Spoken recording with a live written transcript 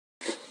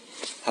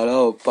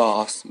Hello,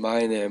 boss.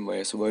 My name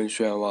is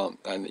Wenxuan Wang,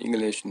 and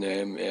English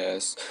name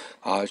is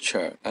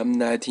Archer. I'm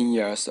 19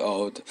 years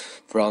old,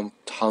 from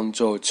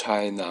Hangzhou,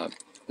 China,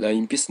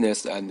 learning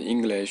business and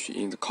English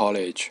in the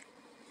college.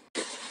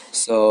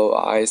 So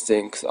I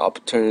think the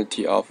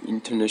opportunity of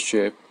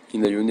internship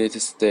in the United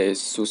States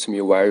suits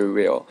me very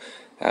well.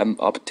 I'm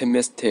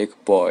optimistic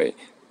boy.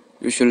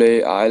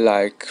 Usually I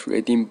like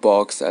reading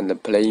books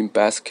and playing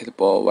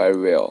basketball very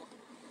well.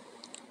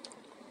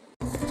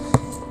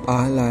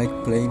 I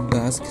like playing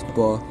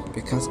basketball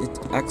because it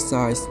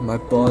exercises my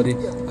body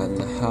and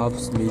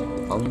helps me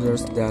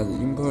understand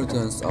the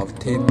importance of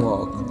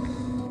teamwork.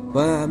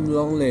 When I'm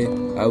lonely,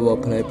 I will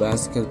play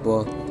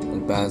basketball,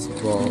 and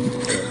basketball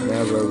will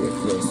never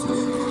replace me.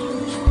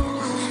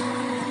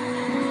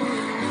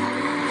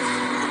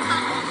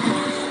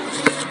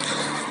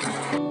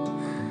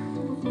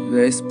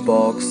 These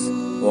books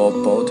were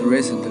bought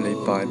recently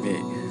by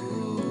me.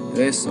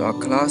 These are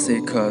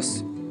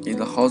classics in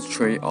the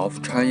history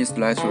of Chinese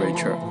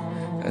literature,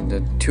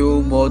 and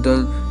two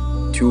modern,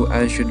 two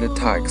ancient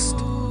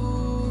texts.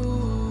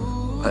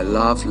 I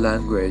love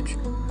language.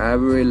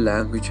 Every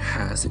language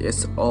has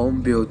its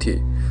own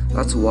beauty.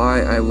 That's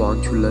why I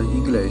want to learn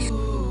English.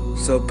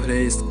 So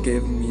please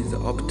give me the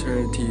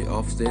opportunity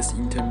of this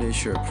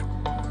internship.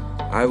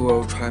 I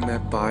will try my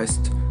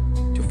best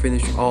to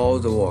finish all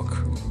the work.